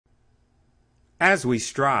As we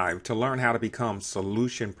strive to learn how to become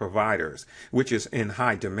solution providers, which is in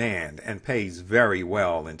high demand and pays very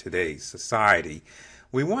well in today's society,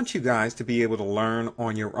 we want you guys to be able to learn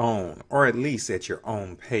on your own, or at least at your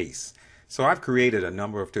own pace. So I've created a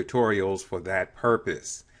number of tutorials for that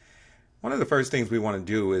purpose. One of the first things we want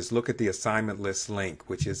to do is look at the assignment list link,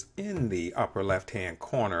 which is in the upper left-hand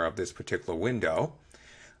corner of this particular window.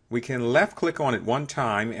 We can left click on it one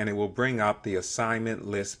time and it will bring up the assignment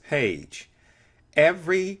list page.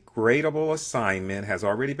 Every gradable assignment has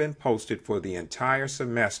already been posted for the entire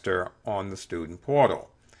semester on the student portal.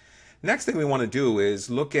 Next thing we want to do is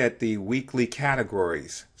look at the weekly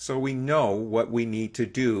categories so we know what we need to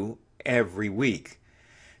do every week.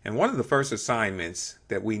 And one of the first assignments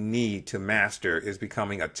that we need to master is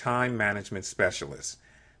becoming a time management specialist.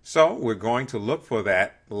 So we're going to look for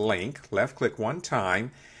that link, left click one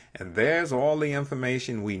time, and there's all the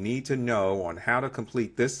information we need to know on how to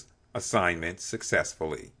complete this assignment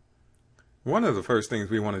successfully. One of the first things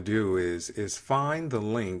we want to do is find the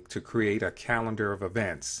link to create a calendar of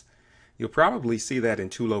events. You'll probably see that in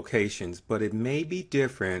two locations, but it may be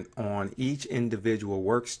different on each individual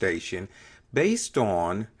workstation based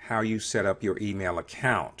on how you set up your email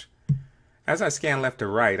account. As I scan left to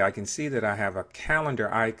right, I can see that I have a calendar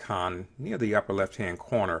icon near the upper left-hand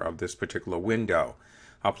corner of this particular window.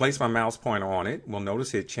 I'll place my mouse pointer on it. We'll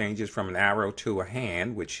notice it changes from an arrow to a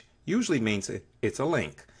hand, which usually means it's a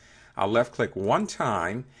link. I'll left click one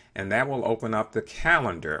time and that will open up the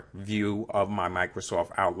calendar view of my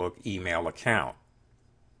Microsoft Outlook email account.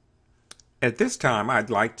 At this time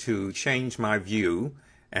I'd like to change my view,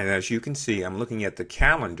 and as you can see I'm looking at the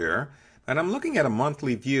calendar and I'm looking at a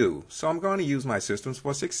monthly view. So I'm going to use my Systems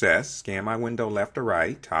for Success, scan my window left to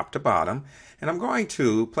right, top to bottom, and I'm going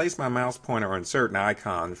to place my mouse pointer on certain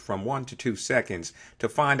icons from 1 to 2 seconds to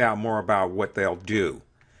find out more about what they'll do.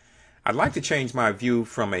 I'd like to change my view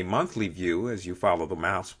from a monthly view, as you follow the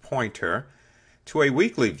mouse pointer, to a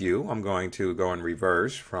weekly view. I'm going to go in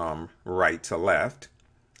reverse from right to left.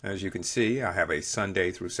 As you can see, I have a Sunday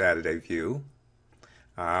through Saturday view.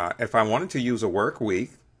 If I wanted to use a work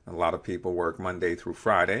week, a lot of people work Monday through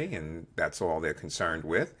Friday, and that's all they're concerned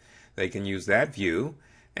with. They can use that view,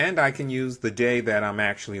 and I can use the day that I'm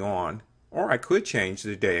actually on, or I could change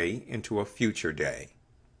the day into a future day.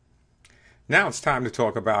 Now it's time to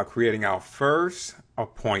talk about creating our first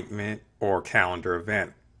appointment or calendar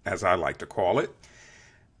event, as I like to call it.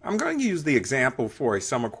 I'm going to use the example for a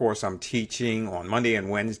summer course I'm teaching on Monday and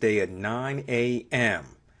Wednesday at 9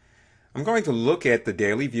 a.m. I'm going to look at the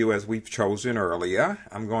daily view as we've chosen earlier.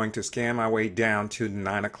 I'm going to scan my way down to the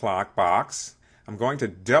 9 o'clock box. I'm going to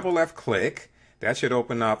double left click. That should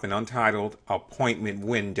open up an untitled appointment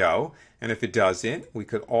window. And if it doesn't, we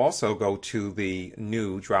could also go to the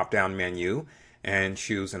new drop-down menu and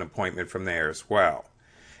choose an appointment from there as well.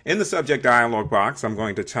 In the subject dialog box, I'm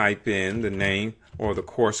going to type in the name or the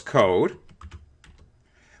course code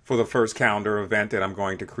for the first calendar event that I'm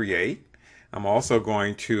going to create. I'm also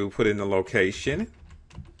going to put in the location.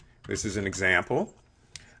 This is an example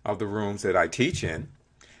of the rooms that I teach in.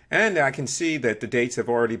 And I can see that the dates have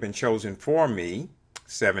already been chosen for me,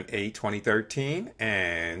 7/8/2013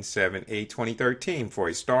 and 7/8/2013 for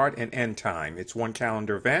a start and end time. It's one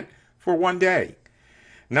calendar event for one day.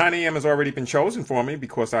 9 a.m. has already been chosen for me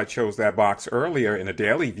because I chose that box earlier in a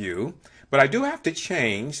daily view, but I do have to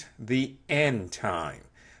change the end time.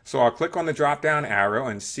 So I'll click on the drop down arrow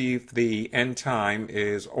and see if the end time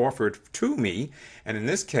is offered to me, and in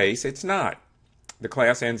this case it's not. The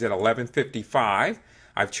class ends at 11:55.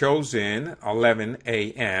 I've chosen 11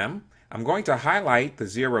 a.m. I'm going to highlight the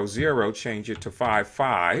 00, change it to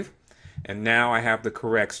 55, and now I have the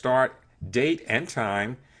correct start, date, and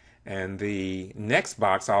time, and the next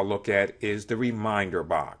box I'll look at is the reminder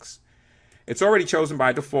box. It's already chosen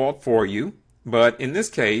by default for you, but in this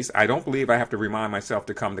case I don't believe I have to remind myself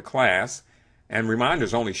to come to class, and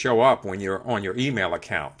reminders only show up when you're on your email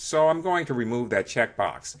account, so I'm going to remove that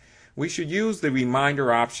checkbox. We should use the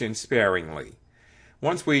reminder option sparingly.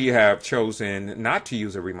 Once we have chosen not to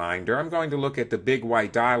use a reminder, I'm going to look at the big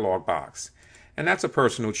white dialog box. And that's a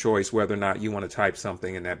personal choice whether or not you want to type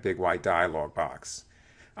something in that big white dialog box.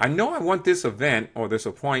 I know I want this event or this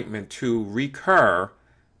appointment to recur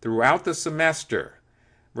throughout the semester.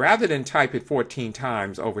 Rather than type it 14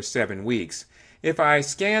 times over 7 weeks, if I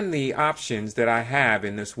scan the options that I have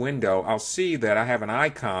in this window, I'll see that I have an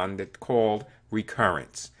icon that's called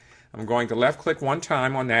recurrence. I'm going to left click one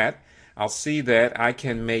time on that. I'll see that I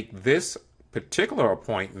can make this particular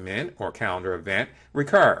appointment or calendar event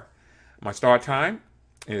recur. My start time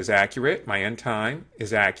is accurate. My end time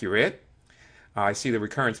is accurate. I see the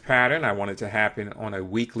recurrence pattern. I want it to happen on a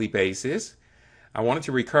weekly basis. I want it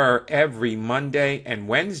to recur every Monday and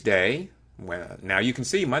Wednesday. Well, now you can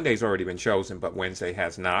see Monday's already been chosen, but Wednesday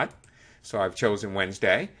has not. So I've chosen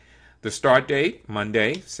Wednesday. The start date,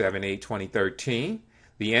 Monday, 7/8/2013.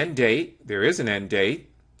 The end date, there is an end date.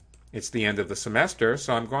 It's the end of the semester,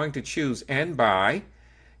 so I'm going to choose end by,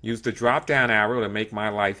 use the drop down arrow to make my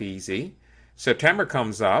life easy. September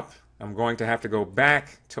comes up. I'm going to have to go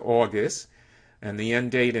back to August. And the end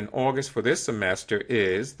date in August for this semester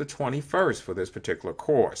is the 21st for this particular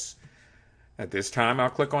course. At this time, I'll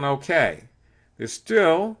click on OK. There's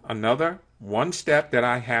still another one step that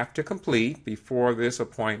I have to complete before this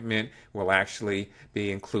appointment will actually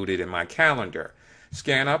be included in my calendar.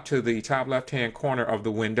 Scan up to the top left-hand corner of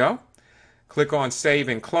the window. Click on Save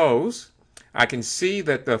and Close. I can see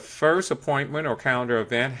that the first appointment or calendar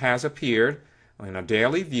event has appeared in a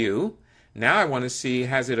daily view. Now I want to see,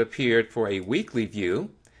 has it appeared for a weekly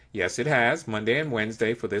view? Yes, it has, Monday and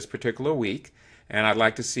Wednesday for this particular week. And I'd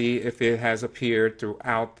like to see if it has appeared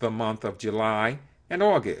throughout the month of July and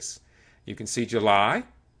August. You can see July,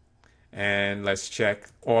 and let's check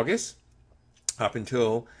August up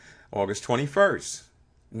until August 21st.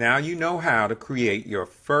 Now you know how to create your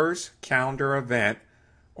first calendar event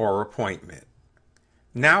or appointment.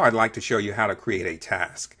 Now I'd like to show you how to create a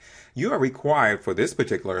task. You are required for this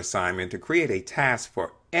particular assignment to create a task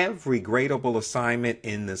for every gradable assignment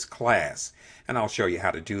in this class, and I'll show you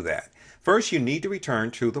how to do that. First, you need to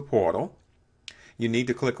return to the portal. You need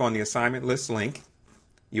to click on the assignment list link.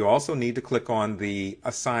 You also need to click on the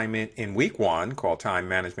assignment in week 1 called Time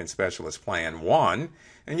Management Specialist Plan 1,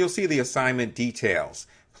 and you'll see the assignment details.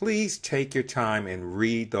 Please take your time and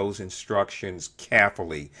read those instructions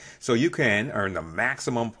carefully so you can earn the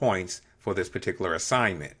maximum points for this particular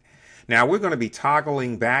assignment. Now we're going to be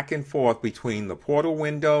toggling back and forth between the portal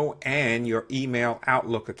window and your email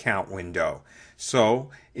Outlook account window. So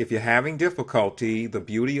if you're having difficulty, the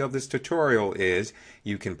beauty of this tutorial is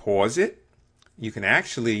you can pause it. You can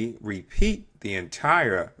actually repeat the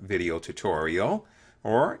entire video tutorial,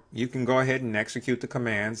 or you can go ahead and execute the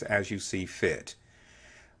commands as you see fit.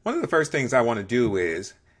 One of the first things I want to do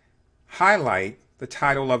is highlight the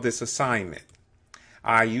title of this assignment.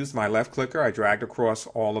 I used my left clicker. I dragged across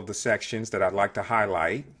all of the sections that I'd like to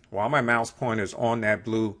highlight. While my mouse pointer is on that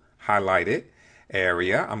blue highlighted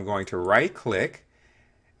area, I'm going to right click.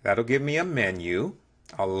 That'll give me a menu.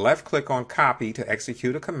 I'll left click on copy to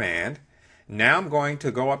execute a command. Now I'm going to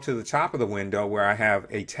go up to the top of the window where I have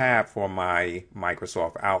a tab for my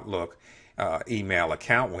Microsoft Outlook email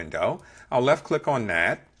account window. I'll left click on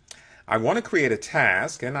that. I want to create a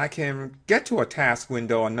task, and I can get to a task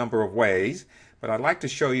window a number of ways, but I'd like to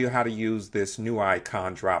show you how to use this new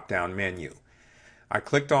icon drop-down menu. I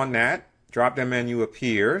clicked on that. Drop-down menu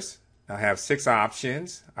appears. I have 6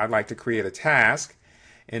 options. I'd like to create a task.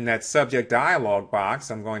 In that subject dialog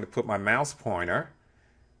box, I'm going to put my mouse pointer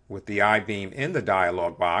with the I-beam in the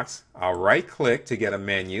dialog box. I'll right click to get a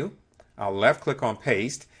menu. I'll left click on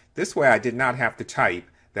paste. This way I did not have to type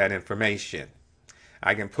that information.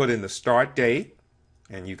 I can put in the start date,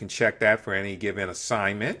 and you can check that for any given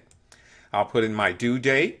assignment. I'll put in my due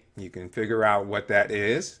date. You can figure out what that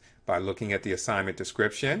is by looking at the assignment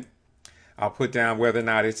description. I'll put down whether or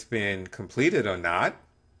not it's been completed or not.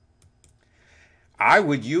 I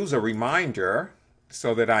would use a reminder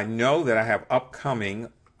so that I know that I have upcoming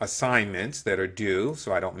assignments that are due,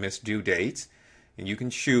 so I don't miss due dates. And you can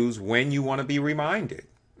choose when you want to be reminded.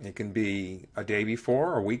 It can be a day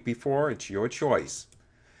before or a week before. It's your choice.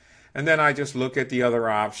 And then I just look at the other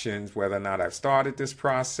options, whether or not I've started this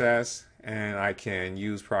process, and I can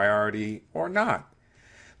use priority or not.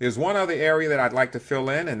 There's one other area that I'd like to fill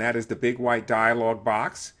in, and that is the big white dialog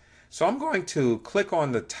box. So I'm going to click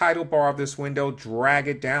on the title bar of this window, drag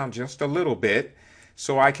it down just a little bit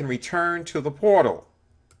so I can return to the portal.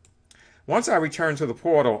 Once I return to the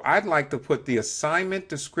portal, I'd like to put the assignment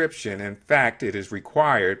description, in fact it is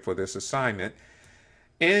required for this assignment,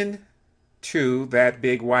 into that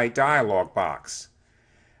big white dialog box.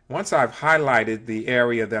 Once I've highlighted the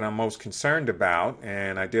area that I'm most concerned about,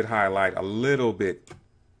 and I did highlight a little bit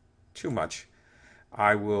too much,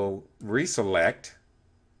 I will reselect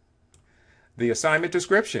the assignment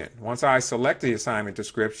description. Once I select the assignment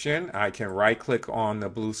description, I can right click on the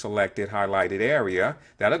blue selected highlighted area.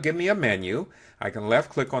 That'll give me a menu. I can left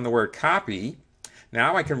click on the word copy.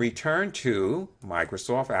 Now I can return to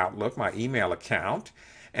Microsoft Outlook, my email account,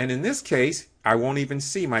 and in this case I won't even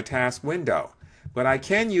see my task window, but I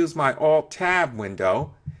can use my Alt Tab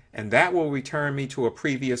window, and that will return me to a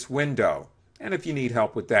previous window. And if you need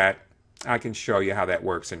help with that, I can show you how that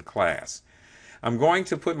works in class. I'm going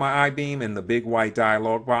to put my I-beam in the big white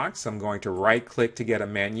dialog box. I'm going to right click to get a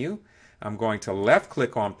menu. I'm going to left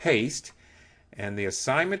click on paste, and the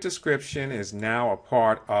assignment description is now a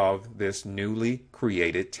part of this newly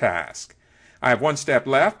created task. I have one step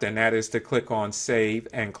left, and that is to click on Save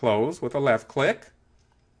and Close with a left click.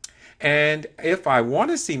 And if I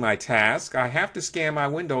want to see my task, I have to scan my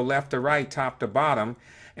window left to right, top to bottom,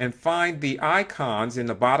 and find the icons in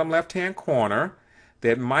the bottom left-hand corner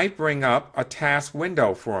that might bring up a task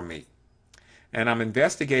window for me. And I'm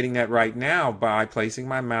investigating that right now by placing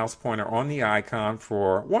my mouse pointer on the icon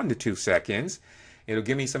for 1 to 2 seconds. It'll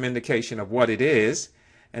give me some indication of what it is.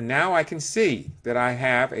 And now I can see that I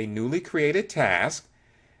have a newly created task.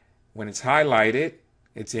 When it's highlighted,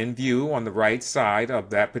 it's in view on the right side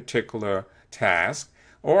of that particular task.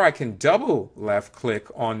 Or I can double left click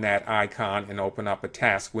on that icon and open up a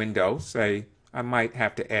task window. Say I might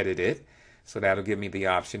have to edit it. So that'll give me the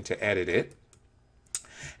option to edit it.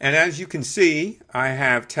 And as you can see, I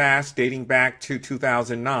have tasks dating back to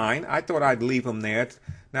 2009. I thought I'd leave them there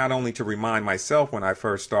not only to remind myself when I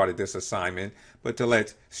first started this assignment, but to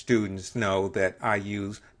let students know that I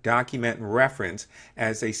use document and reference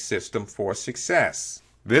as a system for success.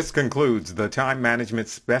 This concludes the Time Management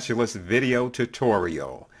Specialist video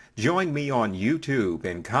tutorial. Join me on YouTube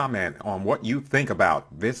and comment on what you think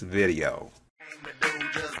about this video.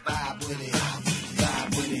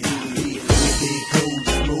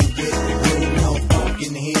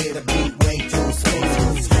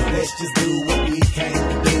 Let's just do what we came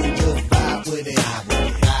to do, just vibe with it,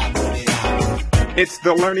 It's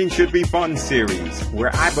the Learning Should Be Fun series,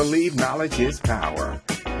 where I believe knowledge is power.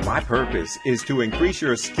 My purpose is to increase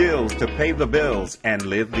your skills to pay the bills and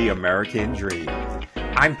live the American dream.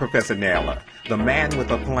 I'm Professor Naylor, the man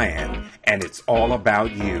with a plan, and it's all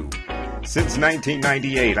about you. Since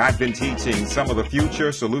 1998, I've been teaching some of the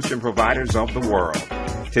future solution providers of the world.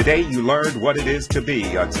 Today you learned what it is to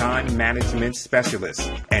be a time management specialist,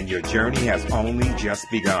 and your journey has only just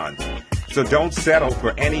begun. So don't settle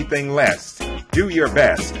for anything less. Do your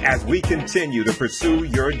best as we continue to pursue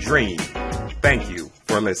your dream. Thank you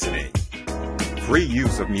for listening. Free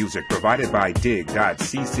use of music provided by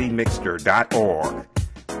dig.ccmixter.org.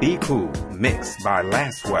 Be Cool, mixed by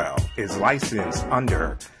Laswell, is licensed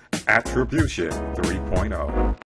under Attribution 3.0.